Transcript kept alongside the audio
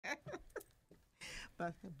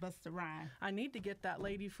bust a rhyme. I need to get that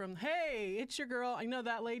lady from. Hey, it's your girl. I know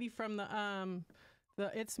that lady from the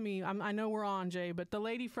it's me. I know we're on, Jay, but the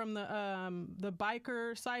lady from the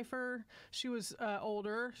biker cipher, she was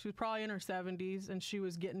older. She was probably in her 70s, and she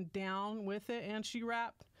was getting down with it, and she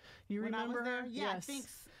rapped. You remember her? Yeah, yes. I think.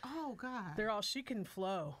 Oh God. They're all, she can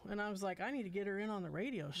flow, and I was like, I need to get her in on the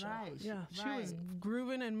radio show. Right. Yeah, she was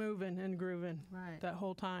grooving and moving and grooving that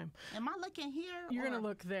whole time. Am I looking here? You're gonna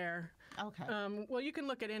look there. Okay. Well, you can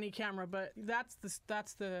look at any camera, but that's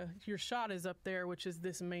the your shot is up there, which is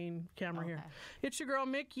this main camera here. It's your girl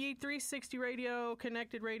McYeee, 360 Radio,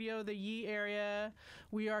 Connected Radio, the Yee area.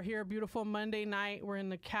 We are here, beautiful Monday night. We're in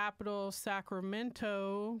the capital,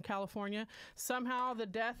 Sacramento, California. Somehow the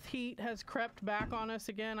death heat has crept back on us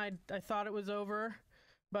again. I thought it was over,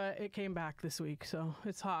 but it came back this week, so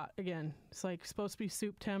it's hot again. It's like supposed to be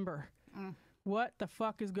September. What the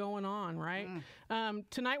fuck is going on, right?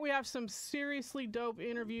 Tonight we have some seriously dope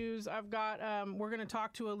interviews. I've got, we're going to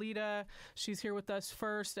talk to Alita. She's here with us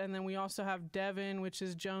first. And then we also have Devin, which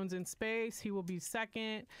is Jones in Space. He will be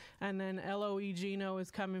second. And then LOE Gino is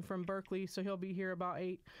coming from Berkeley. So he'll be here about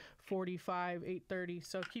 8:45, 8:30.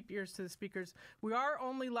 So keep ears to the speakers. We are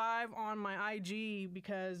only live on my IG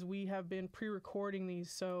because we have been pre-recording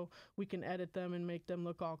these so we can edit them and make them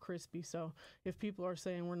look all crispy. So if people are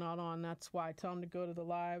saying we're not on, that's why. Tell them to go to the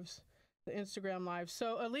lives, the Instagram lives.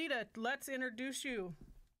 So Alita, let's introduce you.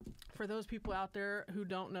 For those people out there who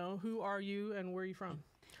don't know, who are you and where are you from?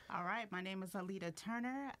 All right, my name is Alita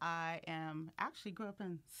Turner. I actually grew up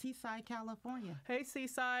in Seaside, California. Hey,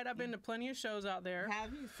 Seaside. I've been to plenty of shows out there.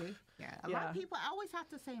 Have you? See? Yeah. A lot of people, I always have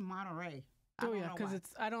to say Monterey. Oh, yeah, because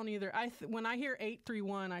I don't either. When I hear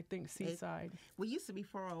 831, I think Seaside. We used to be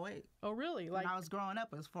 408. Oh, really? When I was growing up,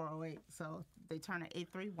 it was 408. So they turned it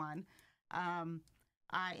 831.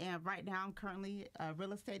 Right now, I'm currently a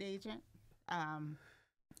real estate agent.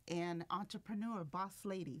 And entrepreneur, boss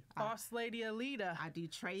lady. Boss lady Alita. I do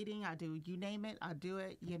trading. I do, you name it, I do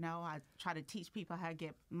it. You know, I try to teach people how to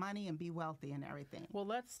get money and be wealthy and everything. Well,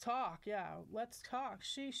 let's talk. Yeah, let's talk.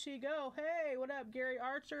 She go. Hey, what up, Gary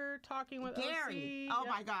Archer? Talking with Gary. OC. Oh,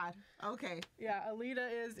 my God. Okay. Yeah, Alita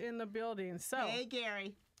is in the building. So, hey,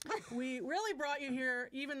 Gary. We really brought you here,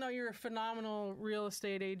 even though you're a phenomenal real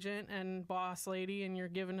estate agent and boss lady and you're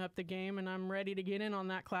giving up the game, and I'm ready to get in on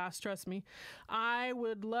that class, trust me. I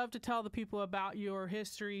would love to tell the people about your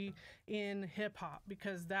history in hip-hop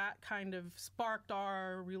because that kind of sparked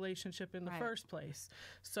our relationship in the first place.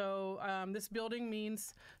 So this building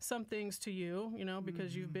means some things to you, you know,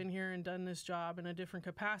 because you've been here and done this job in a different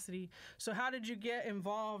capacity. So how did you get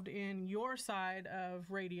involved in your side of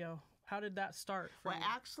radio? How did that start? Well,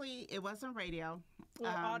 actually, it wasn't radio.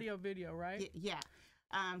 Well, audio, video, right? Yeah.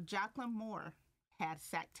 Jacqueline Moore had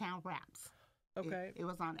Sacktown Raps. Okay. It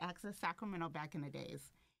was on Access Sacramento back in the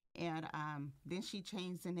days. And then she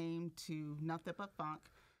changed the name to Nothing But Funk.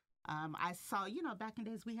 I saw, you know, back in the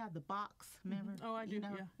days we had the box, remember? Oh, I do, you know?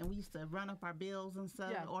 yeah. And we used to run up our bills and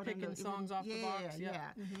stuff. Yeah, picking songs off the box. Yeah.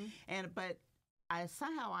 But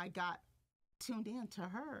somehow I got tuned in to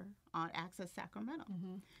her on Access Sacramento.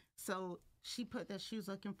 So she put that she was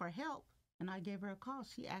looking for help, and I gave her a call.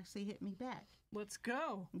 She actually hit me back. Let's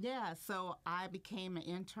go. Yeah, so I became an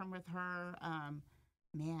intern with her.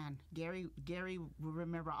 Man, Gary will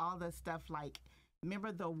remember all the stuff, like,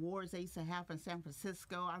 remember the awards they used to have in San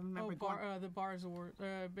Francisco? I remember the Bars Award.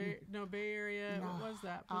 Bay Area. No. What was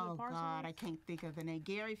that? Was God, Awards? I can't think of the name.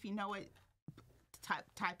 Gary, if you know it,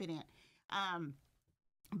 type it in.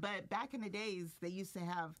 But back in the days, they used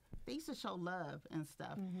to show love and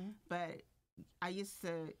stuff. But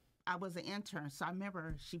I was an intern, so I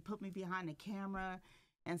remember she put me behind the camera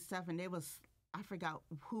and stuff, and I forgot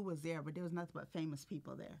who was there, but there was nothing but famous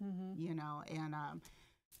people there, you know, and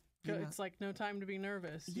it's like no time to be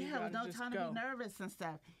nervous. Yeah, it was no time to be nervous and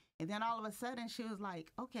stuff. And then all of a sudden she was like,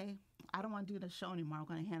 okay, I don't want to do the show anymore. I'm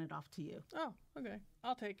going to hand it off to you. Oh, okay.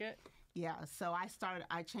 I'll take it. Yeah, so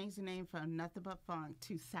I changed the name from Nothing But Funk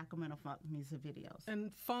to Sacramento Funk Music Videos.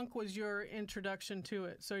 And funk was your introduction to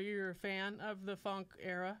it. So you're a fan of the funk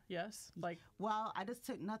era, yes? Well, I just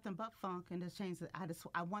took Nothing But Funk and just changed it.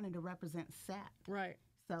 I wanted to represent Sac. Right.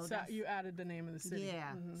 So you added the name of the city.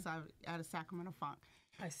 Yeah, so I added Sacramento Funk.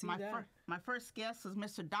 I see that. My first guest was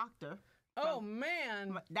Mr. Doctor. Oh,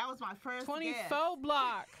 man. That was my first 24 guest.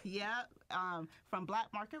 block. Yeah, from Black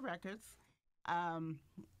Market Records.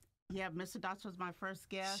 Yeah, Mr. Doctor was my first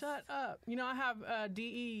guest. Shut up. You know, I have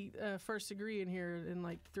DE first degree in here in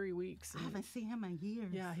like 3 weeks. I haven't seen him in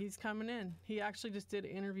years. Yeah, he's coming in. He actually just did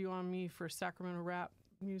an interview on me for Sacramento Rap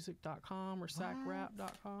sacmusic.com or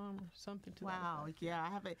sacrap.com or something to that effect. Yeah, I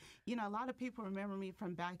have it. You know, a lot of people remember me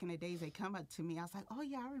from back in the days. They come up to me. I was like, oh,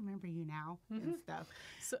 yeah, I remember you now and stuff.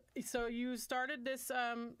 So you started this,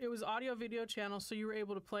 it was audio video channel, so you were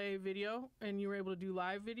able to play video and you were able to do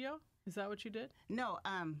live video? Is that what you did? No,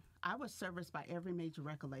 I was serviced by every major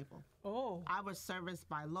record label. Oh. I was serviced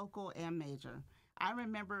by local and major. I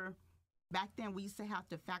remember back then we used to have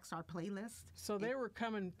to fax our playlist. So they were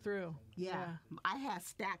coming through. Yeah. I had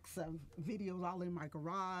stacks of videos all in my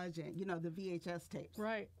garage and, you know, the VHS tapes.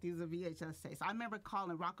 Right. These are VHS tapes. I remember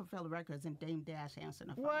calling Rockefeller Records and Dame Dash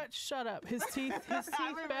answering the phone. What? Shut up. His teeth,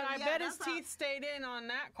 I bet his teeth stayed in on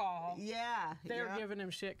that call. Yeah. They were giving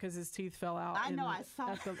him shit because his teeth fell out. I know, I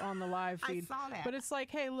saw on the live feed. I saw that. But it's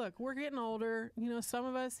like, hey, look, we're getting older. You know, some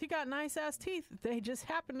of us, he got nice ass teeth. They just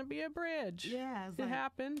happen to be a bridge. Yeah. It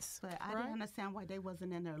happens. But I didn't understand why they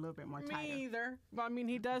wasn't in there a little bit more tighter. Me either. I mean,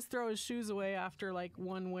 he does throw his shoes away after like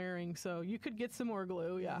one wearing, so you could get some more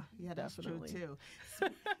glue. Yeah, that's definitely. True too.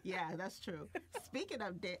 Yeah, that's true. Speaking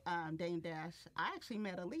of Dame Dash, I actually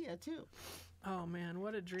met Alita too. Oh man,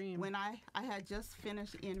 what a dream! When I had just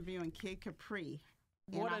finished interviewing Kid Capri.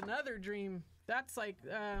 What another dream! That's like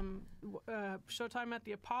Showtime at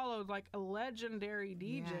the Apollo, like a legendary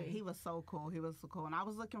DJ. Yeah, he was so cool. He was so cool, and I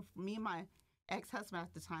was looking for me and my ex-husband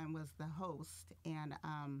at the time was the host, and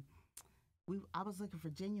I was looking for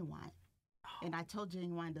Genuine, and I told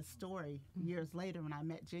Genuine the story years later when I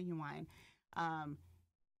met Genuine.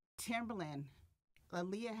 Timberland,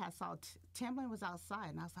 Aaliyah had saw Timberland was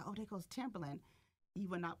outside, and I was like, oh, there goes Timberland. You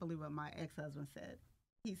would not believe what my ex-husband said.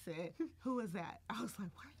 He said, who is that? I was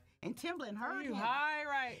like, what? And Timberland heard him. High,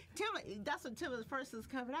 right. Timberland, that's when Timberland first was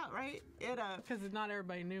coming out, right? Because not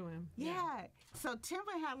everybody knew him. Yeah. So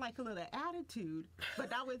Timberland had like a little attitude,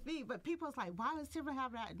 but not with me. But people was like, why does Timberland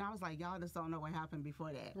have that? And I was like, y'all just don't know what happened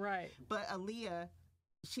before that. Right. But Aaliyah,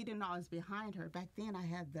 she didn't know I was behind her. Back then I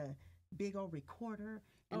had the big old recorder.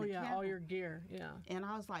 And camera. All your gear, yeah. And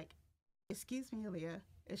I was like, excuse me, Aaliyah.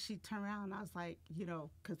 And she turned around and I was like, you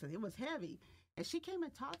know, because it was heavy. And she came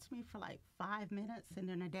and talked to me for like 5 minutes, and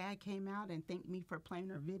then her dad came out and thanked me for playing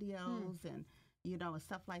her videos and, you know, and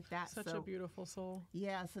stuff like that. Such a beautiful soul.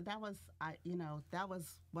 Yeah, so that was, that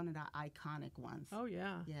was one of the iconic ones. Oh,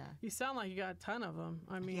 yeah. Yeah. You sound like you got a ton of them.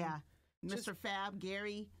 I mean. Yeah. Mr. Fab,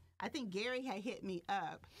 Gary. I think Gary had hit me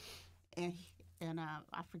up, and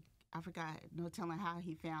I forgot, no telling how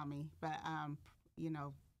he found me, but, you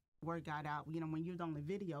know, word got out, you know, when you're on the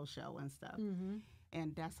video show and stuff. Mm-hmm.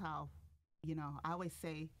 And that's how, you know, I always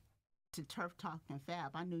say to Turf Talk and Fab,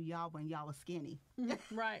 I knew y'all when y'all was skinny.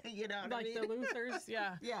 Right. You know what like I mean? the Luthers,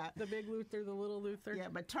 yeah. Yeah. The big Luther, the little Luther. Yeah,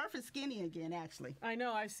 but Turf is skinny again, actually. I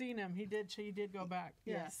know, I've seen him. He did go back.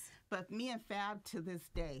 Yes. Yeah. But me and Fab to this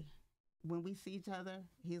day, when we see each other,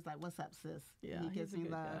 he's like, what's up, sis? Yeah, he gives me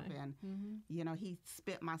love. Guy. And, you know, he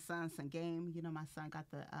spent my son some game. You know, my son got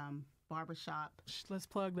the barbershop. Let's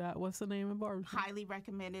plug that. What's the name of barbershop? Highly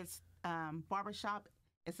recommended barbershop.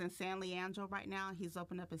 It's in San Leandro right now. He's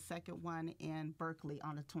opened up his second one in Berkeley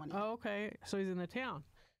on the 20th. Oh, okay. So he's in the town.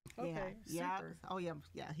 Okay, yeah. super. Oh, yeah.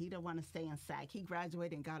 Yeah, he don't want to stay in Sac. He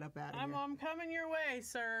graduated and got up out of here. I'm coming your way,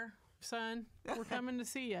 sir. Son, we're coming to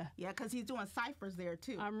see you. Yeah, because he's doing ciphers there,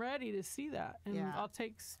 too. I'm ready to see that. And I'll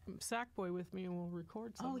take Sackboy with me and we'll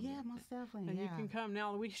record some. Oh, yeah, most definitely. And you can come.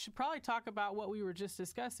 Now, we should probably talk about what we were just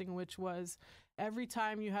discussing, which was every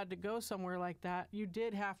time you had to go somewhere like that, you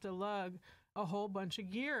did have to lug a whole bunch of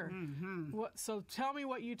gear. Mm-hmm. So tell me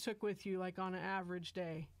what you took with you, like on an average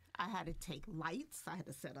day. I had to take lights. I had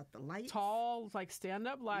to set up the lights. Tall, like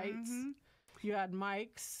stand-up lights. Mm-hmm. You had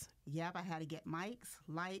mics. Yep, I had to get mics,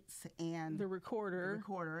 lights, and the recorder.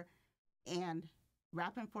 And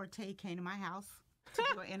Rappin' Forte came to my house to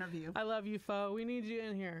do an interview. I love you, Fo. We need you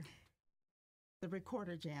in here. The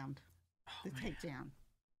recorder jammed. The tape jammed.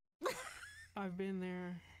 I've been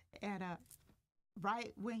there. And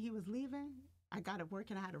right when he was leaving, I got to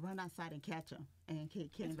work and I had to run outside and catch him. And he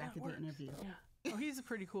came back to the interview. Yeah. Oh, he's a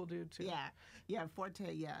pretty cool dude, too. Yeah,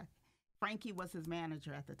 Forte, yeah. Frankie was his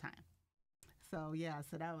manager at the time. So, yeah,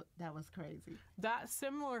 so that was crazy.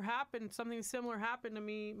 Something similar happened to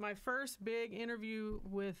me. My first big interview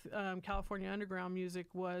with California Underground Music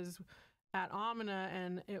was at Amina,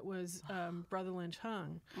 and it was Brother Lynch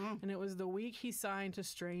Hung. And it was the week he signed to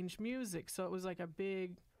Strange Music. So it was like a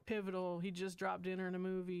big pivotal. He just dropped Dinner in a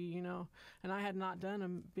Movie, you know, and I had not done a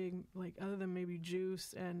big, like, other than maybe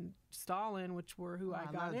Juice and Stalin, which were who I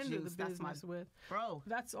got into Juice. The business with. Bro.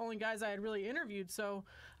 That's the only guys I had really interviewed. So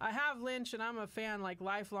I have Lynch, and I'm a fan, like,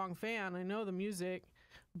 lifelong fan. I know the music,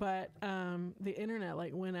 but the internet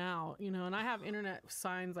like went out, you know, and I have internet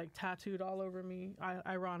signs like tattooed all over me.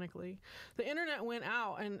 Ironically, the internet went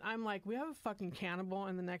out, and I'm like, we have a fucking cannibal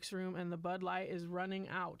in the next room, and the Bud Light is running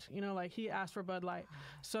out. You know, like he asked for Bud Light,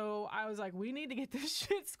 so I was like, we need to get this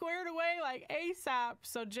shit squared away like ASAP.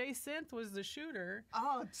 So Jay Synth was the shooter,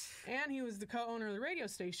 and he was the co-owner of the radio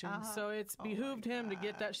station, so it's behooved him to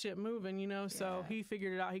get that shit moving, you know. So he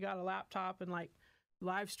figured it out. He got a laptop and like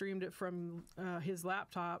live streamed it from his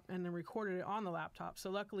laptop and then recorded it on the laptop. So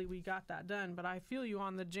luckily we got that done. But I feel you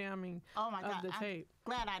on the jamming of the tape.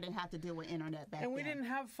 Glad I didn't have to deal with internet back then. And we didn't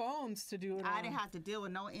have phones to do it I didn't have to deal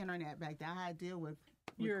with no internet back then. I had to deal with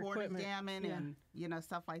your recording, equipment, jamming, and, you know,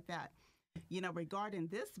 stuff like that. You know, regarding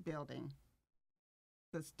this building,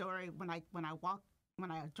 the story, when I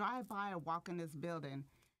drive by or walk in this building,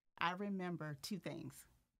 I remember two things.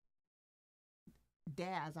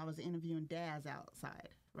 Daz, I was interviewing Daz outside,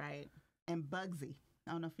 right? And Bugsy.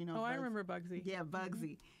 I don't know if you know Bugsy. I remember Bugsy. Yeah,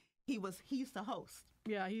 Bugsy. He used to host.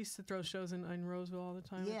 Yeah, he used to throw shows in Roseville all the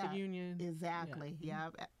time at the Union. Exactly. Yeah.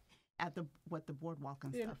 At the boardwalk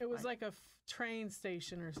and stuff. It was like a train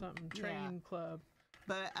station or something, train club.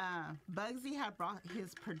 But Bugsy had brought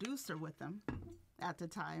his producer with him at the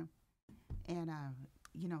time. And,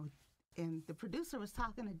 you know, and the producer was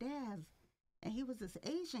talking to Daz. And he was this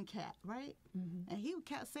Asian cat, right? And he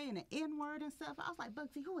kept saying the N-word and stuff. I was like,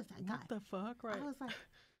 Bugsy, who is that guy? What the fuck, right? I was like,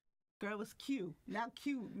 girl, it was Q. Now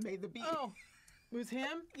Q made the beat. Oh, it was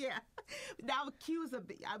him? Yeah. Now Q is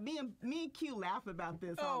me and Q laugh about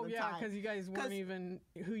this all the time. Oh, yeah, because you guys weren't even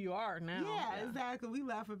who you are now. Yeah, exactly. We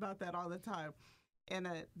laugh about that all the time. And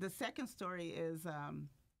the second story is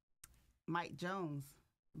Mike Jones.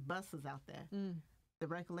 Bus is out there. The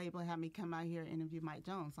record label had me come out here and interview Mike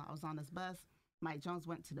Jones. I was on this bus. Mike Jones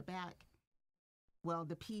went to the back. Well,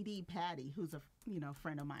 the PD, Patty, who's a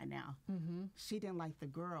friend of mine now, she didn't like the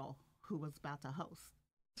girl who was about to host.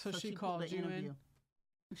 So she called you in?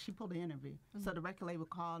 She pulled the interview. So the record label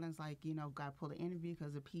called and was like, you know, got to pull the interview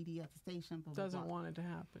because the PD at the station. Blah, doesn't blah, blah. want it to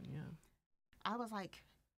happen, yeah. I was like,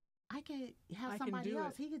 I could have somebody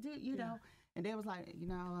else. He could do it, you know. And they was like, you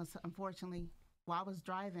know, unfortunately, while I was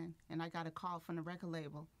driving and I got a call from the record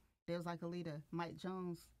label, they was like, Alita, Mike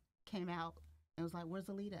Jones came out and was like, where's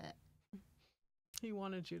Alita at? He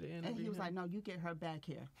wanted you to interview And he was him. like, no, you get her back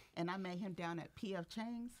here. And I met him down at P.F.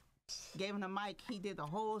 Chang's, gave him the mic. He did the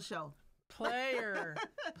whole show. Player.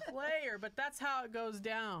 But that's how it goes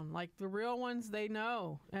down. Like the real ones, they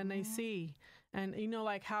know and they see. And, you know,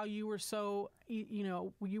 like how you were so, you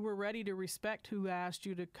know, you were ready to respect who asked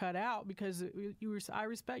you to cut out because you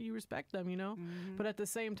respect them, you know. But at the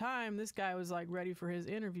same time, this guy was like ready for his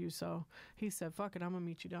interview. So he said, fuck it, I'm going to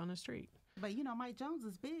meet you down the street. But, you know, Mike Jones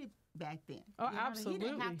is big back then. Oh, you know, absolutely.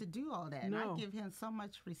 He didn't have to do all that. No. And I give him so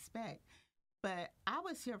much respect. But I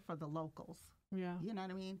was here for the locals. Yeah. You know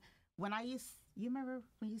what I mean? When you remember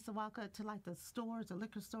when you used to walk up to like the stores, the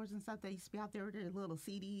liquor stores and stuff, they used to be out there with their little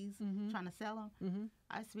CDs trying to sell them?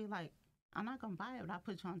 I used to be like, I'm not going to buy it, but I'll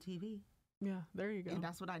put you on TV. Yeah, there you go. And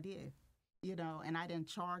that's what I did. You know, and I didn't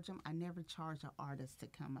charge them. I never charged an artist to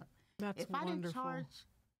come up. That's wonderful.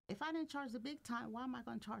 If I didn't charge the big time, why am I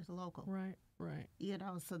going to charge the local? Right. You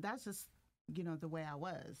know, so that's just, you know, the way I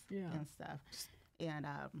was and stuff. And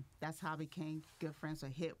that's how I became good friends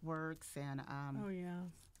with Hitworks and,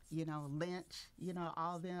 you know, Lynch, you know,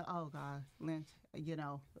 all them. Oh, God, Lynch, you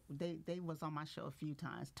know, they was on my show a few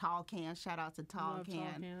times. Tall Can, shout out to Tall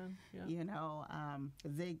Can. Yeah. You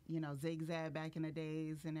know, Zigzag back in the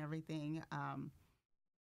days and everything.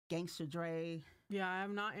 Gangster Dre. Yeah, I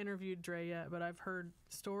have not interviewed Dre yet, but I've heard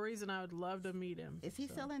stories and I would love to meet him. Is he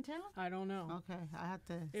still in town? I don't know. Okay, I have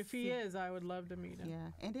to. If he is, I would love to meet him. Yeah,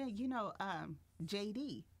 and then, you know,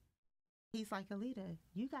 JD, he's like, Alita,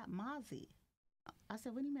 you got Mozzie. I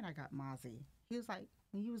said, what do you mean I got Mozzie? He was like,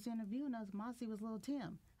 when you was interviewing us, Mozzie was Little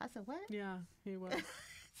Tim. I said, what? Yeah, he was.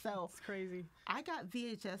 So it's crazy. I got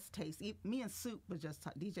VHS tapes. Me and Soup was just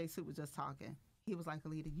DJ Soup was just talking. He was like,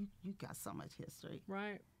 Alita, you got so much history.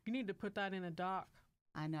 Right. You need to put that in a doc.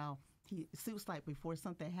 I know. Soup's like, before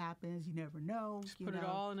something happens, you never know. Just put it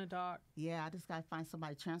all in a doc. Yeah, I just got to find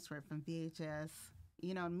somebody transfer it from VHS.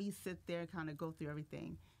 You know, and me sit there and kind of go through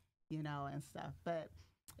everything, you know, and stuff. But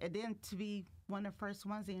and then to be one of the first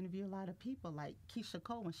ones to interview a lot of people, like Keisha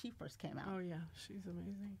Cole when she first came out. Oh, yeah. She's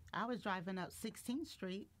amazing. I was driving up 16th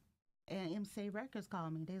Street, and MCA Records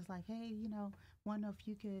called me. They was like, hey, you know, wonder if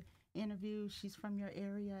you could interview. She's from your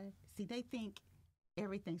area. See, they think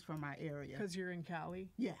everything's from our area. Because you're in Cali?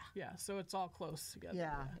 Yeah. Yeah, so it's all close together.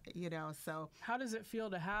 Yeah, so. How does it feel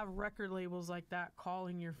to have record labels like that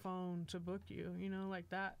calling your phone to book you, like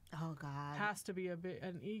that? Oh, God. Has to be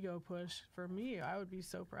an ego push. For me, I would be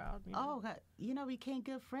so proud. Oh, God. We can't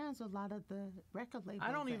get friends with a lot of the record labels.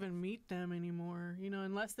 I don't even meet them anymore,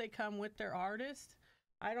 unless they come with their artist.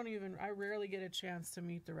 I rarely get a chance to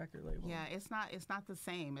meet the record label. Yeah, it's not the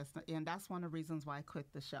same. And that's one of the reasons why I quit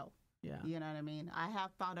the show. Yeah. You know what I mean? I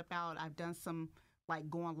have thought about, I've done some like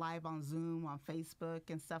going live on Zoom, on Facebook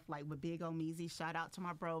and stuff like with Big O Meezy. Shout out to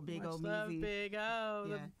my bro, Big O Meezy. Big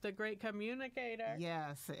O, the great communicator.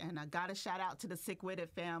 Yes, and I got to shout out to the Sick Witted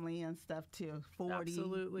family and stuff too. 40,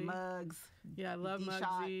 Absolutely. and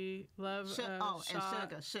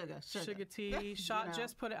Sugar T. Shot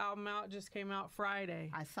just put an album out, just came out Friday.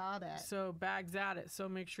 I saw that. So Bags at it. So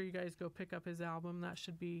make sure you guys go pick up his album. That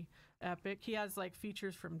should be epic. He has like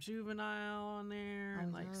features from Juvenile on there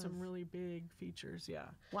and like some really big features. Yeah.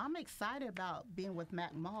 Well, I'm excited about being with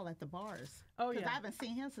Mac Mall at the bars. Oh, yeah. Because I haven't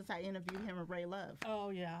seen him since I interviewed him with Ray Love. Oh,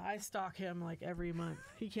 yeah. I stalk him like every month.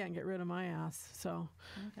 He can't get rid of my ass. So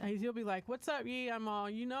he'll be like, "What's up, Yee?" I'm all,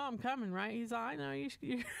 I'm coming, right? He's all, "I know. You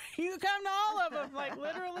come to all of them." Like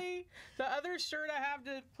literally the other shirt I have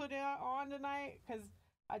to put on tonight because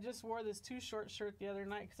I just wore this too short shirt the other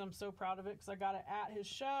night because I'm so proud of it because I got it at his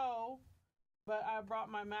show. But I brought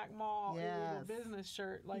my Mac Mall illegal business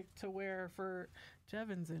shirt like to wear for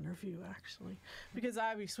Jevin's interview actually because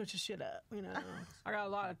I be switching shit up. I got a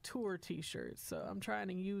lot of tour T-shirts, so I'm trying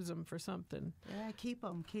to use them for something. Yeah, keep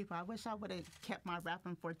them. I wish I would have kept my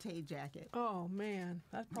Rappin' Forte jacket. Oh man,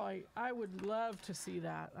 I would love to see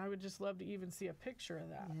that. I would just love to even see a picture of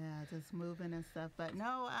that. Yeah, just moving and stuff. But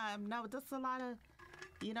no, just a lot of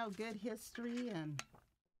good history and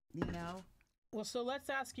Well, so let's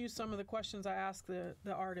ask you some of the questions I ask the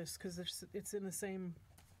artists because it's in the same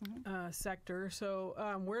sector.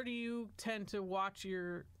 So where do you tend to watch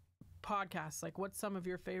your podcasts? Like what's some of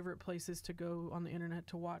your favorite places to go on the internet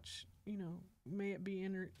to watch, may it be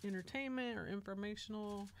entertainment or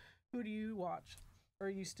informational? Who do you watch? Or are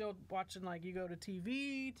you still watching like you go to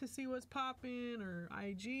TV to see what's popping or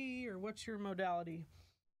IG or what's your modality?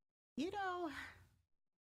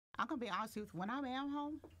 I'm going to be honest with you. When I'm at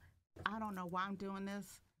home, I don't know why I'm doing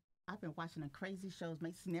this. I've been watching the crazy shows.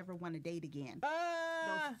 Makes never want to date again.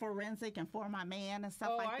 Those forensic and For My Man and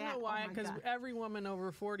stuff like that. I know why. Because every woman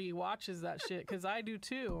over 40 watches that shit. Because I do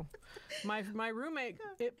too. My roommate,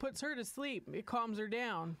 it puts her to sleep. It calms her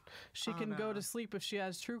down. She can go to sleep if she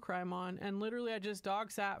has true crime on. And literally, I just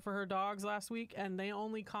dog sat for her dogs last week, and they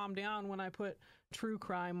only calm down when I put true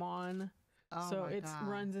crime on. So it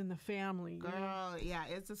runs in the family. Girl, yeah,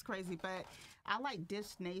 it's just crazy. But I like Dish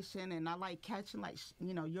Nation, and I like catching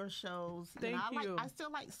your shows. Thank you. I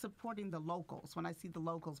still like supporting the locals when I see the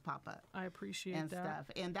locals pop up. I appreciate and that.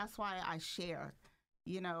 Stuff. And that's why I share.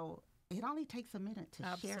 It only takes a minute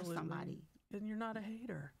to share somebody. And you're not a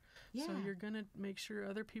hater. Yeah. So you're gonna make sure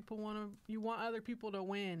other people you want other people to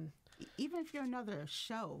win. Even if you're another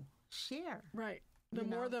show, share. Right. The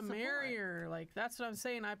more the merrier. Like that's what I'm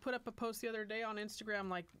saying. I put up a post the other day on Instagram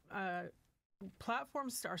like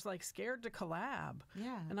platforms are like scared to collab.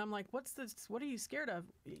 Yeah. And I'm like, what are you scared of?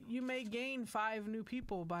 You may gain 5 new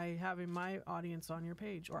people by having my audience on your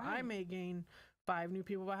page, or I may gain 5 new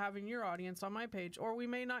people by having your audience on my page, or we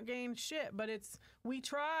may not gain shit, but we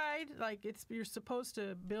tried. Like you're supposed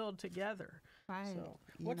to build together. Right. So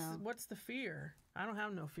what's the fear? I don't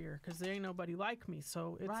have no fear because there ain't nobody like me.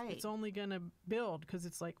 So it's only going to build because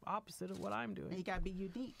it's like opposite of what I'm doing. And you got to be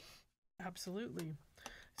unique. Absolutely.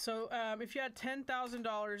 So if you had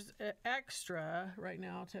 $10,000 extra right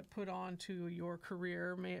now to put on to your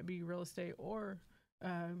career, may it be real estate or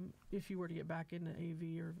if you were to get back into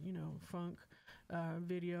AV or, funk,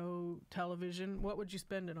 video, television, what would you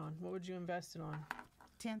spend it on? What would you invest it on?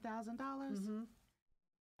 $10,000? Mm-hmm.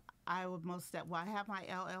 I would I have my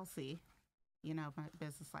LLC. My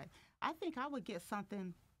business life. I think I would get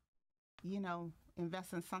something,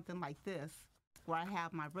 invest in something like this where I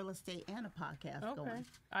have my real estate and a podcast going.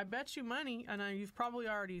 I bet you money, and you've probably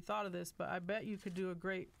already thought of this, but I bet you could do a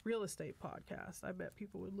great real estate podcast. I bet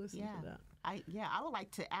people would listen to that. I would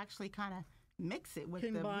like to actually kind of mix it with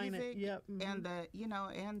Combine the music and the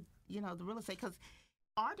real estate because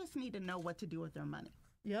artists need to know what to do with their money.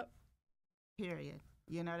 Yep. Period.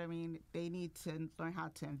 You know what I mean? They need to learn how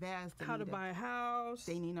to invest. How to buy a house.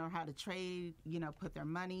 They need to know how to trade, put their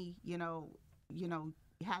money,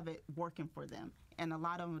 have it working for them. And a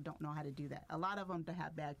lot of them don't know how to do that. A lot of them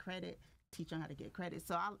have bad credit, teach them how to get credit.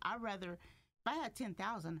 So I'd rather, if I had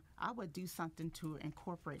 $10,000, I would do something to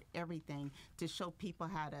incorporate everything to show people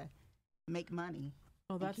how to make money,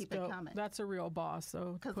 Oh, that's keep dope. It coming. That's a real boss.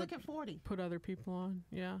 So because look at 40. Put other people on.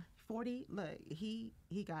 Yeah. 40. Look, he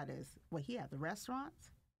got his. Well, he had the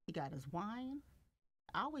restaurants. He got his wine.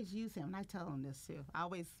 I always use him, and I tell him this too. I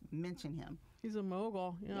always mention him. He's a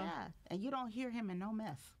mogul. Yeah. And you don't hear him in no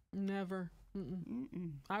mess. Never.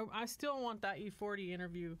 I still want that E40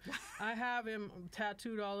 interview. I have him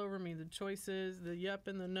tattooed all over me. The choices, the yup,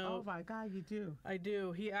 and the no. Oh my God, you do. I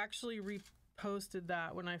do. He actually reposted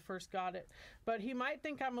that when I first got it. But he might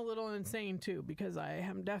think I'm a little insane too, because I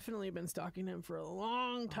have definitely been stalking him for a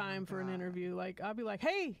long time for an interview. Like, I'll be like,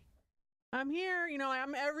 hey, I'm here. You know,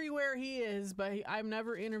 I'm everywhere he is, but I'm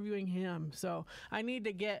never interviewing him. So I need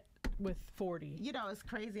to get with 40. You know, it's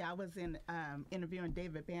crazy. I was in interviewing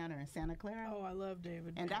David Banner in Santa Clara. Oh, I love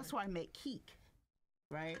David. And that's where I met Keek,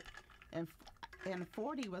 right? And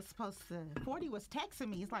 40 was texting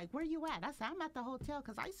me. He's like, "Where you at?" I said, "I'm at the hotel,"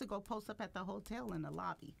 because I used to go post up at the hotel in the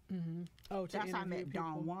lobby. Oh, that's how I met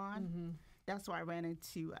Don Juan. That's where I ran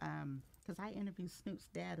into. Because I interviewed Snoop's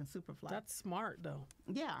dad in Superfly. That's smart, though.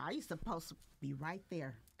 Yeah, I used to be right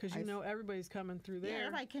there. Because you know everybody's coming through there. Yeah,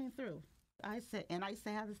 everybody came through. I used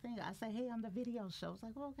to have this thing. I say, "Hey, I'm the video show." It's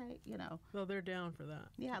like, well, okay, you know. Well, they're down for that.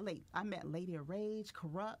 Yeah, I met Lady of Rage,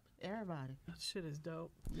 Corrupt, everybody. That shit is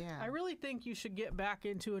dope. Yeah. I really think you should get back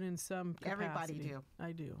into it in some capacity. Everybody do.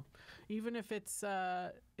 I do. Even if it's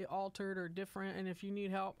altered or different, and if you need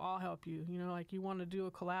help, I'll help you. You know, like you want to do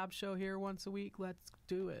a collab show here once a week, let's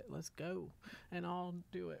do it. Let's go. And I'll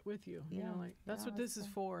do it with you. You know, like that's what this is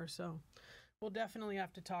for. So we'll definitely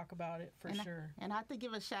have to talk about it for sure. And I have to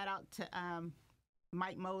give a shout out to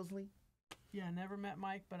Mike Mosley. Yeah, I never met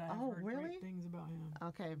Mike, but I've heard great things about him.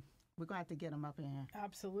 Okay, we're going to have to get him up in here.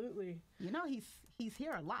 Absolutely. You know, he's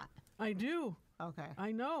here a lot. I do. Okay.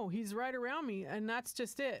 I know. He's right around me, and that's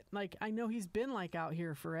just it. Like, I know he's been, like, out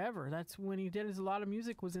here forever. That's when he did a lot of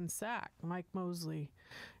music was in Sac, Mike Mosley.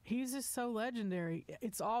 He's just so legendary.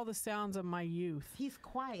 It's all the sounds of my youth. He's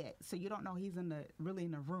quiet, so you don't know he's really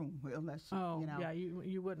in the room unless you know. Yeah,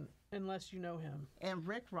 you wouldn't unless you know him. And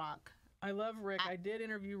Rick Rock. I love Rick. I did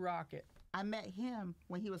interview Rocket. I met him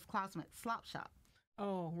when he was Clauseman at Slop Shop.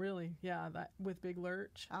 Oh, really? Yeah, that with Big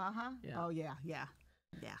Lurch. Uh-huh. Yeah. Oh, yeah.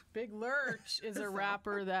 Big Lurch is a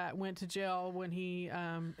rapper that went to jail when he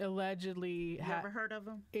allegedly ever heard of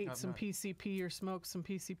him? Ate some PCP or smoked some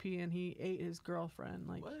PCP, and he ate his girlfriend.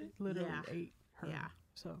 Like, literally ate her. Yeah.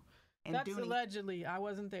 So and that's allegedly. I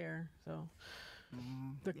wasn't there. So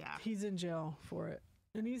he's in jail for it.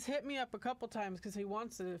 And he's hit me up a couple times because he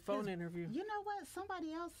wants a phone interview. You know what?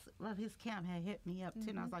 Somebody else of his camp had hit me up too,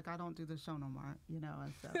 and I was like, I don't do the show no more, you know.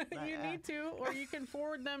 And stuff. But, you need to, or you can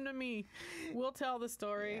forward them to me. We'll tell the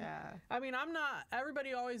story. Yeah. I mean, I'm not.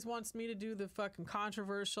 Everybody always wants me to do the fucking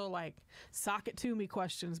controversial, like, sock it to me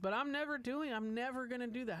questions, but I'm never gonna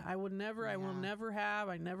do that. I would never. I will never have.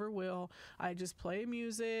 I never will. I just play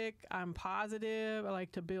music. I'm positive. I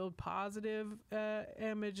like to build positive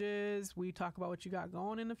images. We talk about what you got going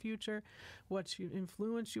in the future, what you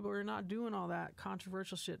influence you, but we're not doing all that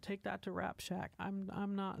controversial shit. Take that to Rap Shack.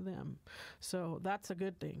 I'm not them. So that's a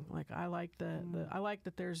good thing. Like, I like I like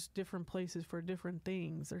that there's different places for different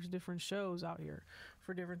things. There's different shows out here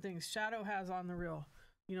for different things. Shadow has On the Real.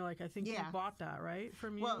 You know, like, I think you bought that, right,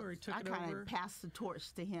 from you, or he took it over? I kind of passed the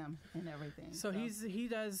torch to him and everything. So he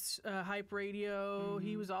does Hype Radio.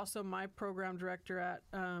 He was also my program director at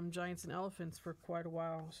Giants and Elephants for quite a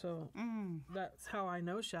while. So that's how I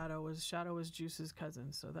know Shadow was Juice's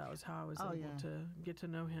cousin. So that was how I was able to get to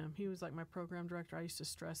know him. He was like my program director. I used to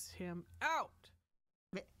stress him out.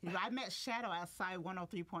 I met Shadow outside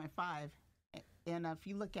 103.5. And if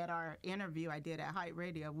you look at our interview I did at Hype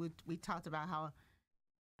Radio, we talked about how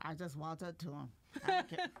I just walked up to him.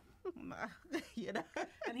 You know?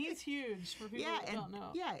 And he's huge for people that don't know.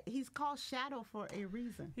 Yeah, he's called Shadow for a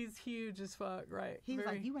reason. He's huge as fuck, right? He's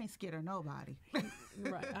like, you ain't scared of nobody.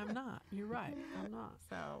 Right, I'm not. You're right, I'm not.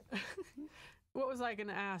 So, what was I going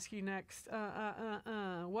to ask you next?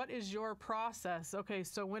 What is your process? Okay,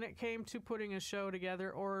 so when it came to putting a show together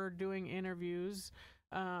or doing interviews,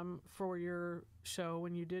 for your show,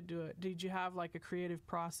 when you did do it, did you have like a creative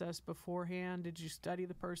process beforehand? Did you study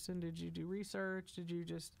the person? Did you do research? Did you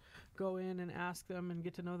just go in and ask them and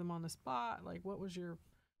get to know them on the spot? Like, what was your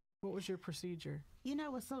procedure? You know,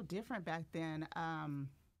 it was so different back then.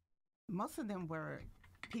 Most of them were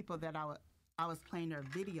people that I was playing their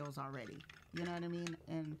videos already. You know what I mean?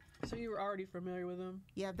 And so you were already familiar with them?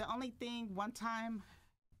 Yeah. The only thing, one time,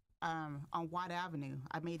 on Watt Avenue,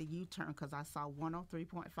 I made a U-turn because I saw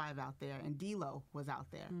 103.5 out there, and D-Lo was out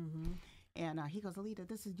there. And he goes, Alita,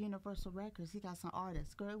 this is Universal Records. He got some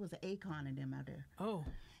artists. Girl, it was an Akon in them out there. Oh.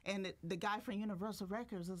 And the guy from Universal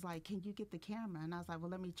Records was like, can you get the camera? And I was like, well,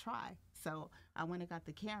 let me try. So I went and got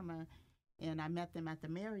the camera, and I met them at the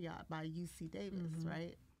Marriott by UC Davis,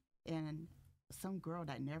 right? And some girl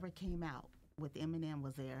that never came out with Eminem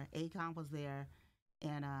was there. Akon was there.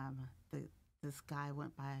 And this guy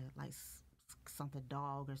went by like something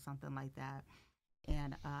dog or something like that.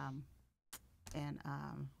 And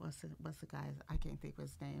what's the guy's? I can't think of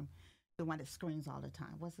his name. The one that screams all the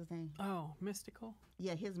time. What's his name? Oh, Mystical.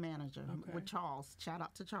 Yeah, his manager with Charles. Shout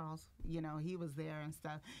out to Charles. You know, he was there and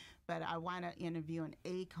stuff. But I wound up interviewing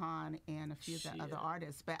Akon and a few of the other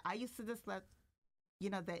artists. But I used to just let,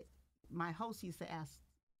 that my host used to ask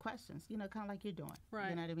questions, kind of like you're doing. Right.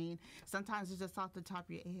 You know what I mean? Sometimes it's just off the top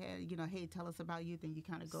of your head, hey, tell us about you. Then you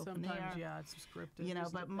kind of go from there. Sometimes, yeah, it's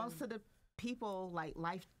scripted. But most of the people like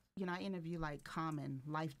Life, I interview like Common,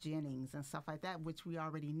 Life Jennings and stuff like that, which we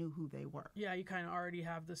already knew who they were. Yeah, you kind of already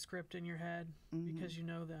have the script in your head because you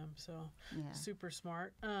know them. So super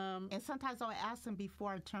smart. And sometimes I'll ask them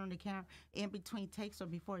before I turn the camera, in between takes or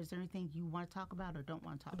before, is there anything you want to talk about or don't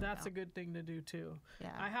want to talk about? That's a good thing to do too.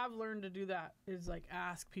 Yeah. I have learned to do that, is like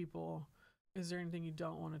ask people, is there anything you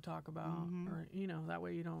don't want to talk about? Or, that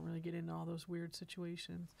way you don't really get into all those weird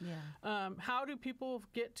situations. Yeah. How do people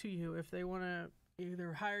get to you if they want to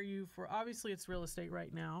either hire you for, obviously it's real estate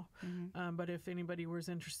right now, but if anybody was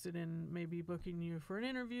interested in maybe booking you for an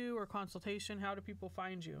interview or consultation, how do people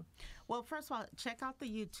find you? Well, first of all, check out the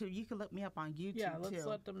YouTube. You can look me up on YouTube, yeah, let's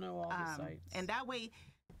let them know all the sites. And that way,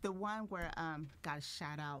 the one where, got a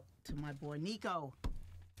shout out to my boy, Nico.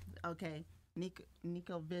 Okay.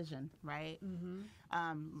 Nico Vision, right?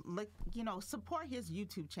 Look, support his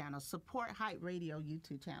YouTube channel, support Hype Radio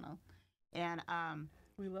YouTube channel. And,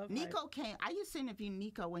 we love Nico came. I used to interview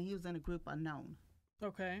Nico when he was in a group Unknown.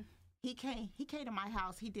 Okay. He came to my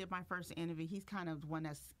house. He did my first interview. He's kind of the one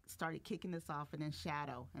that started kicking this off, and then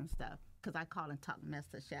Shadow and stuff, because I call him Talk Mess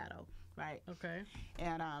to Shadow, right? Okay.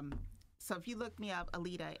 And so if you look me up,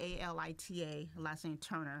 Alita, Alita, last name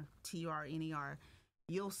Turner, Turner,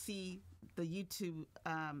 you'll see the YouTube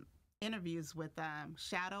interviews with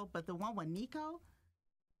Shadow, but the one with Nico,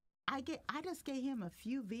 I just gave him a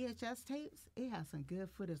few VHS tapes. It has some good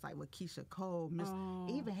footage, like with Keisha Cole.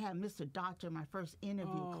 Even had Mr. Doctor, my first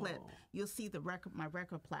interview clip. You'll see my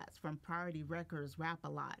record plats from Priority Records, Rap a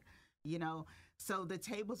Lot. So the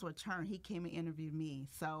tables were turned. He came and interviewed me.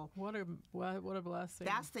 So what a blessing.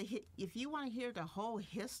 That's the hit. If you want to hear the whole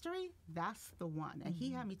history, that's the one. And he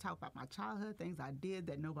had me talk about my childhood, things I did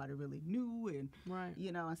that nobody really knew, and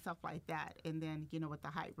and stuff like that. And then with the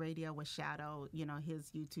Hype Radio with Shadow, his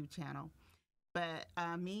YouTube channel. But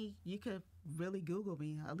me, you could really Google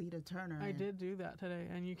me, Alita Turner. I did do that today,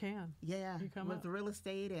 and you can. Yeah, you come with up. Real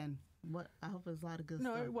estate and what I hope it was a lot of good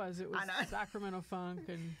stuff. No, it was Sacramento Funk,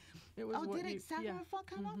 and it was. Oh, did it Sacramento Funk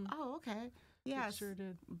come up? Oh, okay. Yeah, it sure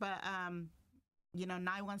did. But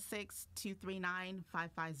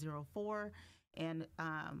 916-239-5504, and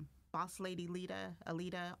Boss Lady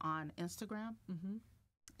Alita on Instagram.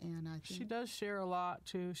 And she does share a lot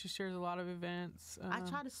too. She shares a lot of events. I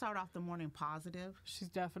try to start off the morning positive. She's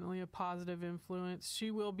definitely a positive influence. She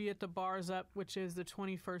will be at the Bars Up, which is the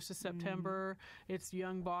 21st of September. It's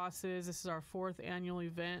Young Bosses. This is our 4th annual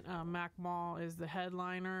event. Mac Mall is the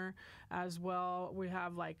headliner as well. We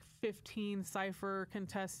have like 15 Cypher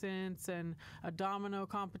contestants and a domino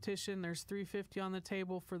competition. There's $350 on the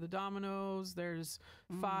table for the dominoes. There's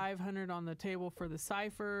 $500 on the table for the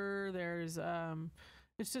Cypher. There's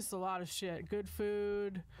it's just a lot of shit. Good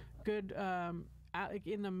food, good.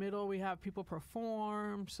 In the middle, we have people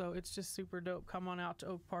perform, so it's just super dope. Come on out to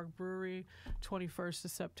Oak Park Brewery, 21st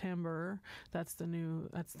of September. That's the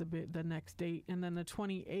next date, and then the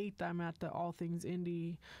 28th, I'm at the All Things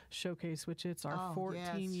Indie Showcase, which it's our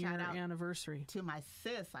 14-year anniversary. To my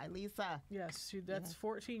sis, Elisa. Yes, that's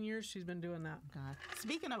 14 years she's been doing that. God.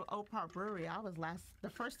 Speaking of Oak Park Brewery, the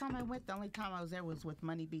first time I went, the only time I was there was with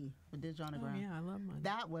Money B with Digital Underground. Oh yeah, I love Money.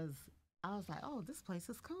 I was like, oh, this place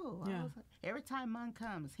is cool. Yeah. Every time Mun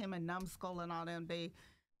comes, him and Numbskull and all them, they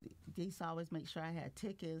used to always make sure I had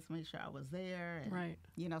tickets, make sure I was there. And, right.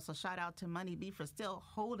 So shout out to Money B for still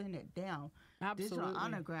holding it down. Absolutely. Digital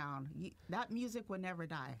Underground. That music would never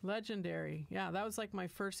die. Legendary. Yeah, that was like my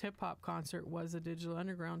first hip-hop concert was a Digital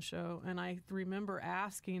Underground show. And I remember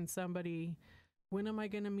asking somebody, when am I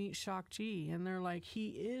going to meet Shock G? And they're like, he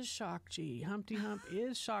is Shock G. Humpty Hump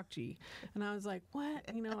is Shock G. And I was like, what?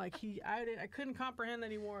 I couldn't comprehend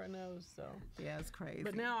that he wore a nose. So yeah, it's crazy.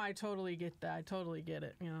 But now I totally get that. I totally get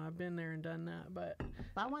it. I've been there and done that. But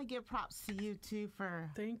I want to give props to you too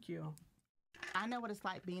for. Thank you. I know what it's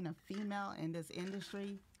like being a female in this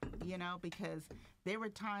industry, you know, because there were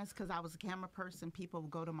times, because I was a camera person, people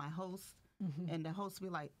would go to my host, and the host would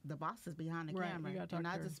be like, the boss is behind the camera. And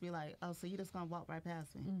I'd just be like, oh, so you're just going to walk right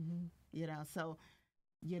past me? You know, so,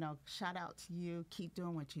 you know, shout out to you. Keep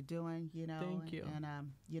doing what you're doing, you know. Thank you. And,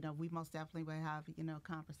 you know, we most definitely will have, you know,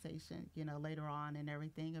 conversation, you know, later on and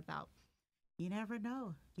everything about, you never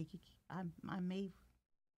know.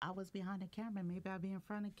 I was behind the camera. Maybe I'll be in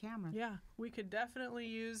front of the camera. Yeah, we could definitely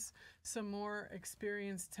use some more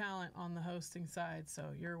experienced talent on the hosting side. So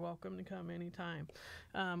you're welcome to come anytime.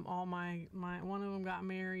 All my one of them got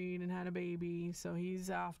married and had a baby, so he's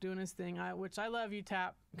off doing his thing. Which I love you,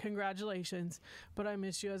 Tap. Congratulations, but I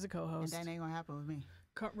miss you as a co-host. And that ain't gonna happen with me.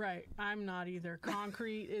 Right, I'm not either.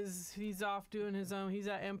 Concrete he's off doing his own. He's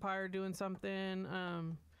at Empire doing something.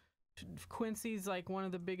 Quincy's like one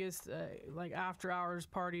of the biggest like after hours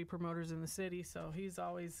party promoters in the city, so he's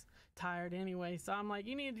always tired anyway. So I'm like,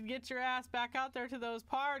 you need to get your ass back out there to those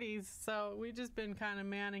parties. So we just been kind of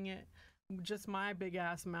manning it, just my big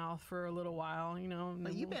ass mouth for a little while, you know.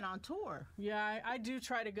 But you've been on tour. Yeah, I do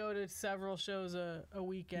try to go to several shows a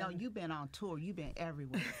weekend. No, you've been on tour. You've been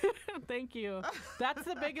everywhere. Thank you. That's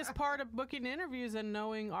the biggest part of booking interviews and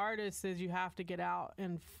knowing artists is you have to get out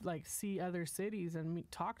and like see other cities and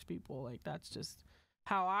talk to people. Like that's just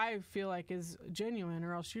how I feel like is genuine,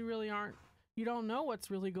 or else you really aren't. You don't know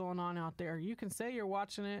what's really going on out there. You can say you're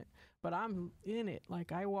watching it, but I'm in it.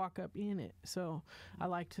 Like I walk up in it. So I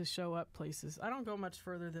like to show up places. I don't go much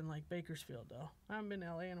further than like Bakersfield though. I haven't been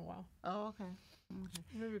to LA in a while. Oh, okay.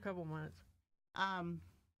 Maybe a couple months.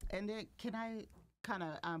 And then can I kind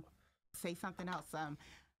of say something else?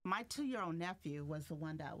 My 2-year-old nephew was the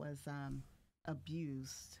one that was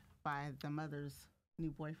abused by the mother's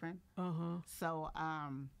new boyfriend. So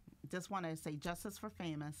just want to say justice for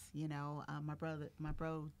Famous. You know, my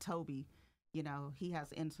bro Toby, you know, he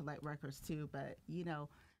has Intellect Records too, but you know,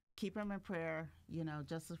 keep him in prayer. You know,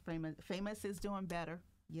 justice for Famous. Famous is doing better.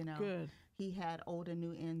 You know, good. He had old and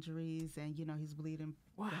new injuries, and you know he's bleeding.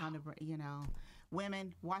 Wow. Behind the, you know,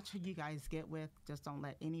 women, watch who you guys get with. Just don't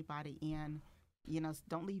let anybody in. You know,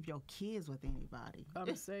 don't leave your kids with anybody.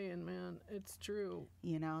 I'm saying, man, it's true.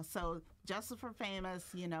 You know, so Justice for Famous,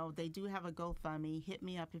 you know, they do have a GoFundMe. Hit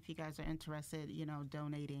me up if you guys are interested, you know,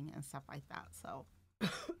 donating and stuff like that. So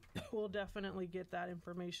we'll definitely get that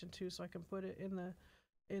information too, so I can put it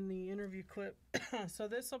in the interview clip. So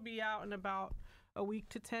this will be out in about a week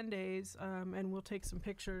to 10 days, and we'll take some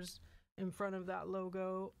pictures in front of that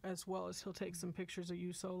logo, as well as he'll take some pictures of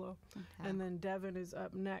you solo. Okay. And then Devin is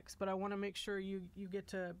up next. But I want to make sure you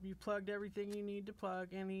plugged everything you need to plug,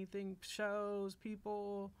 anything, shows,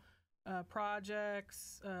 people,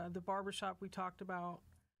 projects, the barbershop we talked about,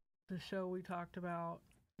 the show we talked about.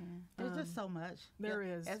 There's just so much. There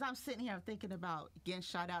is. As I'm sitting here, I'm thinking about getting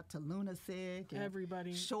shout out to Lunatic, and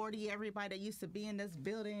everybody, Shorty, everybody that used to be in this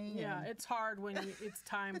building. Yeah, it's hard when it's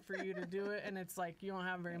time for you to do it, and it's like you don't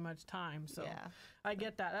have very much time. So yeah. I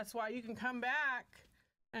get that. That's why you can come back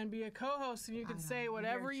and be a co-host, and you can say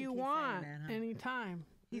whatever you want anytime.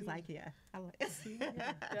 He's like, yeah, I like it.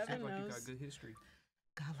 Devin knows. You got good history.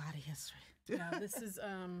 Got a lot of history. Yeah,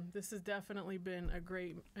 this has definitely been a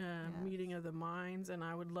great meeting of the minds, and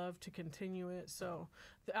I would love to continue it. So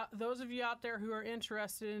those of you out there who are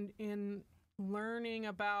interested in learning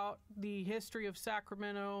about the history of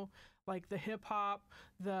Sacramento, like the hip hop,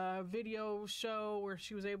 the video show where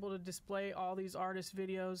she was able to display all these artist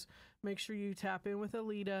videos, make sure you tap in with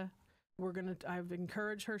Alita. I've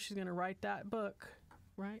encouraged her. She's gonna write that book,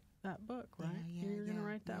 right? That book, right? You're going to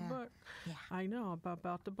write that book. Yeah. I know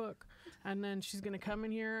about the book. And then she's going to come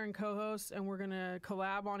in here and co-host, and we're going to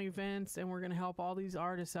collab on events, and we're going to help all these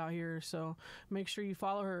artists out here. So make sure you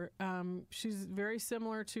follow her. She's very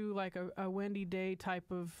similar to like a Wendy Day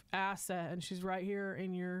type of asset, and she's right here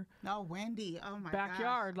in your Wendy. Oh my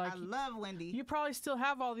backyard. Gosh. Like, I love Wendy. You probably still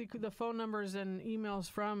have all the phone numbers and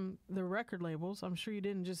emails from the record labels. I'm sure you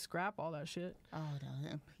didn't just scrap all that shit. Oh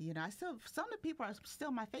no, you know, some of the people are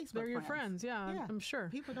still my Facebook. They're your friends, yeah, I'm sure.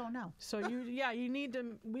 People don't know. So you need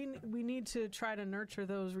to. We need to try to nurture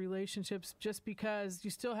those relationships, just because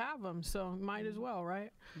you still have them. So might as well,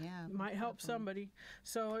 right? Yeah, might help somebody.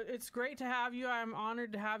 So it's great to have you. I'm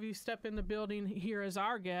honored to have you step in the building here as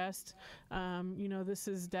our guest. You know, this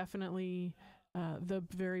is definitely the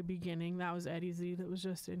very beginning. That was Eddie Z that was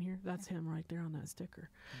just in here. That's him right there on that sticker.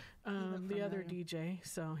 The other DJ.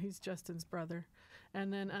 So he's Justin's brother.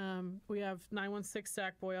 And then we have 916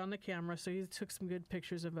 Sackboy on the camera, so he took some good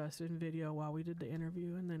pictures of us in video while we did the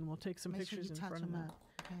interview, and then we'll take some pictures in front of him.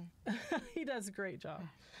 Okay. He does a great job.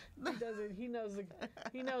 He does it. He knows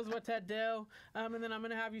what to do. And then I'm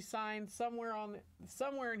gonna have you sign somewhere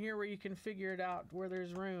in here where you can figure it out where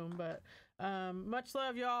there's room. But much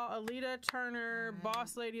love, y'all. Alita Turner,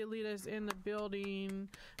 boss lady Alita's in the building.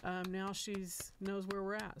 Now she's knows where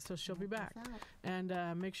we're at, so she'll be back. And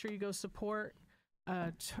make sure you go support.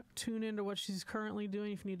 Tune into what she's currently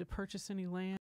doing. If you need to purchase any land.